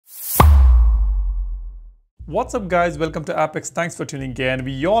What's up guys, welcome to Apex. Thanks for tuning in.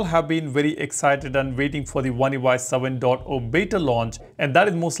 We all have been very excited and waiting for the One UI 7.0 beta launch, and that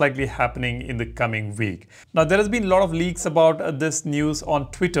is most likely happening in the coming week. Now there has been a lot of leaks about this news on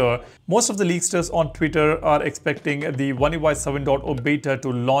Twitter. Most of the leaksters on Twitter are expecting the One UI 7.0 beta to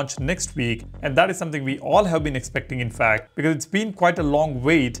launch next week, and that is something we all have been expecting in fact, because it's been quite a long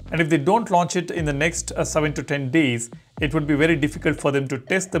wait, and if they don't launch it in the next 7 to 10 days, it would be very difficult for them to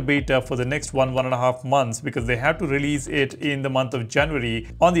test the beta for the next 1.5 months, because they have to release it in the month of January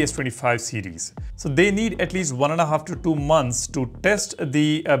on the S25 series. So they need at least 1.5 to 2 months to test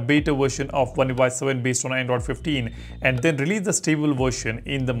the beta version of One UI 7 based on Android 15 and then release the stable version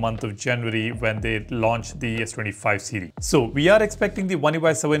in the month of January when they launch the S25 series. So we are expecting the One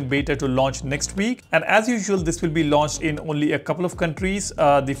UI 7 beta to launch next week, and as usual this will be launched in only a couple of countries.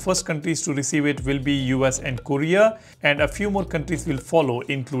 The first countries to receive it will be US and Korea, and a few more countries will follow,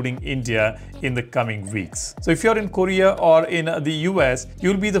 including India, in the coming weeks. So if you're in Korea or in the US,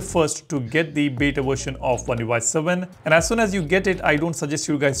 you'll be the first to get the beta version of One UI 7. And as soon as you get it, I don't suggest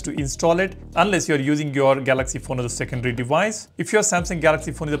you guys to install it unless you're using your Galaxy phone as a secondary device. If your Samsung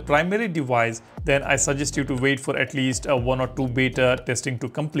Galaxy phone is the primary device, then I suggest you to wait for at least 1 or 2 beta testing to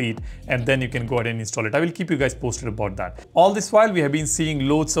complete, and then you can go ahead and install it. I will keep you guys posted about that. All this while, we have been seeing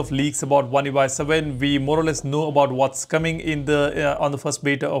loads of leaks about One UI 7. We more or less know about what's coming in the on the first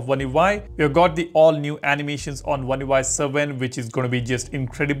beta of One UI. We have got the all new animations on One UI 7, which is going to be just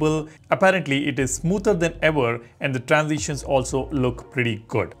incredible. Apparently it is smoother than ever, and the transitions also look pretty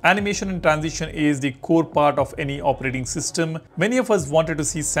good. Animation and transition is the core part of any operating system. Many of us wanted to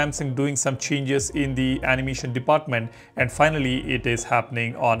see Samsung doing some changes in the animation department, and finally it is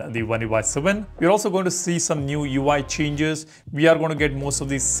happening on the One UI 7. We're also going to see some new UI changes. We are going to get most of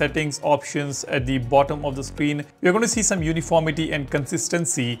these settings options at the bottom of the screen. We're going to see some uniformity and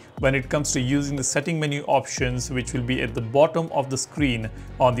consistency when it comes to using the setting menu options, which will be at the bottom of the screen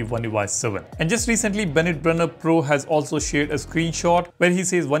on the One UI 7. And just recently, Bennett Brenner Pro has also shared a screenshot where he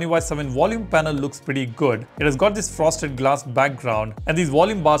says One UI 7 volume panel looks pretty good. It has got this frosted glass background, and these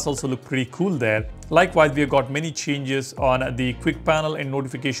volume bars also look pretty cool there. Likewise, we have got many changes on the quick panel and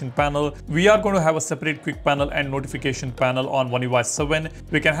notification panel. We are going to have a separate quick panel and notification panel on One UI 7.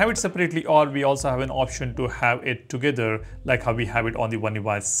 We can have it separately, or we also have an option to have it together like how we have it on the One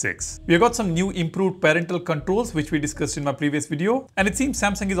UI 6. We have got some new improved parental controls, which we discussed in my previous video. And it seems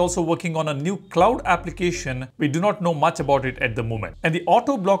Samsung is also working on a new cloud application. We do not know much about it at the moment. And the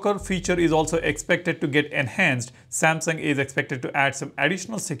auto blocker feature is also expected to get enhanced. Samsung is expected to add some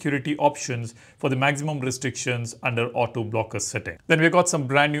additional security options for the maximum restrictions under auto blocker setting. Then we've got some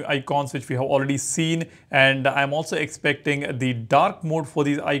brand new icons which we have already seen, and I'm also expecting the dark mode for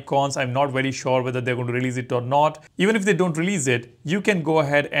these icons. I'm not very sure whether they're going to release it or not. Even if they don't release it, you can go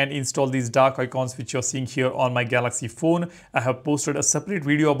ahead and install these dark icons which you're seeing here on my Galaxy phone. I have posted a separate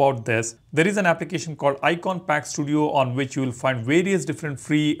video about this. There is an application called Icon Pack Studio on which you will find various different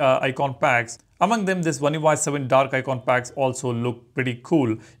free icon packs. Among them, this One UI 7 dark icon packs also look pretty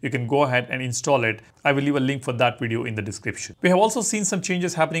cool. You can go ahead and install it. I will leave a link for that video in the description. We have also seen some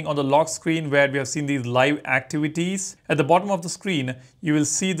changes happening on the lock screen, where we have seen these live activities. At the bottom of the screen, you will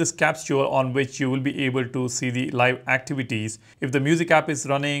see this capture on which you will be able to see the live activities. If the music app is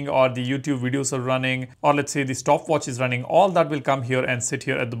running, or the YouTube videos are running, or let's say the stopwatch is running, all that will come here and sit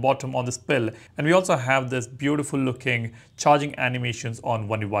here at the bottom on this pill. And we also have this beautiful looking charging animations on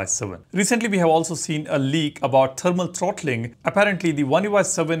One UI 7. Recently, we have also seen a leak about thermal throttling. Apparently, the One UI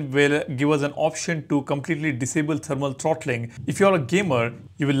 7 will give us an option to completely disable thermal throttling. If you're a gamer,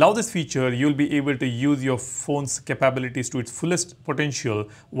 you will love this feature. You'll be able to use your phone's capabilities to its fullest potential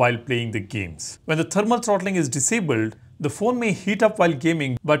while playing the games. When the thermal throttling is disabled, the phone may heat up while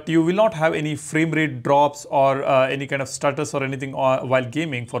gaming, but you will not have any frame rate drops or any kind of stutters or anything while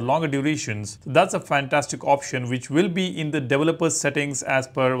gaming for longer durations. So that's a fantastic option, which will be in the developer settings as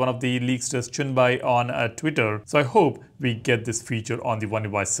per one of the leaksters Chunbai on Twitter. So I hope we get this feature on the One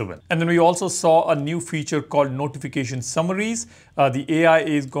UI 7. And then we also saw a new feature called notification summaries. The AI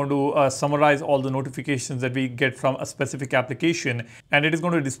is going to summarize all the notifications that we get from a specific application, and it is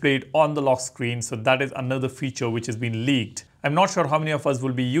going to display it on the lock screen. So that is another feature which has been leaked. I'm not sure how many of us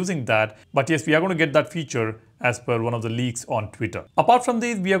will be using that, but yes, we are going to get that feature. as per one of the leaks on Twitter. Apart from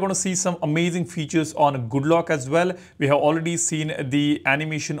these, we are going to see some amazing features on GoodLock as well. We have already seen the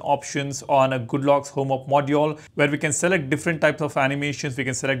animation options on GoodLock's Home Up module, where we can select different types of animations. We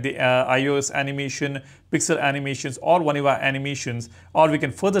can select the iOS animation, pixel animations, or One UI animations, or we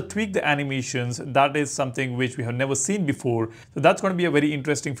can further tweak the animations. That is something which we have never seen before. So that's going to be a very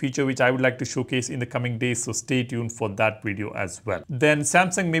interesting feature which I would like to showcase in the coming days. So stay tuned for that video as well. Then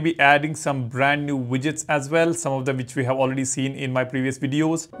Samsung may be adding some brand new widgets as well, some of them which we have already seen in my previous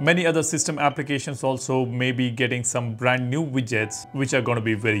videos. Many other system applications also may be getting some brand new widgets which are going to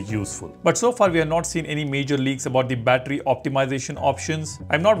be very useful. But so far we have not seen any major leaks about the battery optimization options.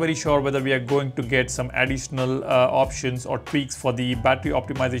 I'm not very sure whether we are going to get some additional options or tweaks for the battery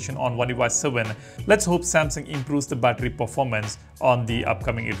optimization on One UI 7. Let's hope Samsung improves the battery performance on the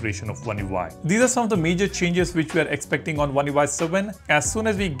upcoming iteration of One UI. These are some of the major changes which we are expecting on One UI 7. As soon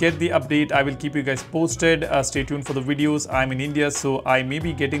as we get the update, I will keep you guys posted. Stay tuned for the videos. I'm in India, so I may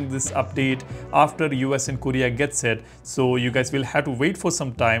be getting this update after US and Korea gets it. So you guys will have to wait for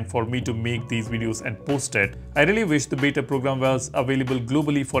some time for me to make these videos and post it. I really wish the beta program was available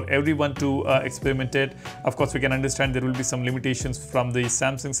globally for everyone to experiment it. Of course, we can understand there will be some limitations from the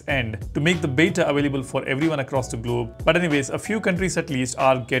Samsung's end to make the beta available for everyone across the globe. But anyways, a few countries at least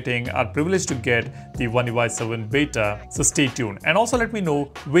are privileged to get the One UI 7 beta. So stay tuned. And also let me know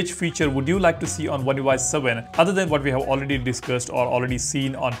which feature would you like to see on One UI 7 other than what we have already discussed or already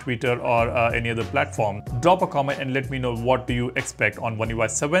seen on Twitter or any other platform. Drop a comment and let me know what do you expect on One UI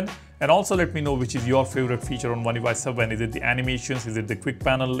 7. And also let me know which is your favorite feature on One UI 7. Is it the animations? Is it the quick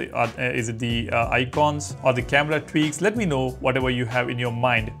panel? Is it the icons or the camera tweaks? Let me know whatever you have in your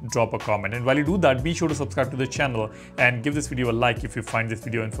mind. Drop a comment. And while you do that, be sure to subscribe to the channel and give this video a like if you find this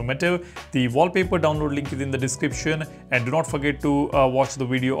video informative. The wallpaper download link is in the description. And do not forget to watch the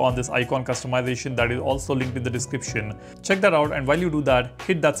video on this icon customization that is also linked in the description. Check that out, and while you do that,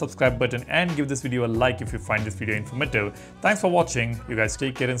 hit that subscribe button and give this video a like if you find this video informative. Thanks for watching. You guys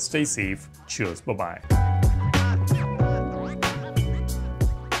take care and stay safe. Cheers. Bye-bye.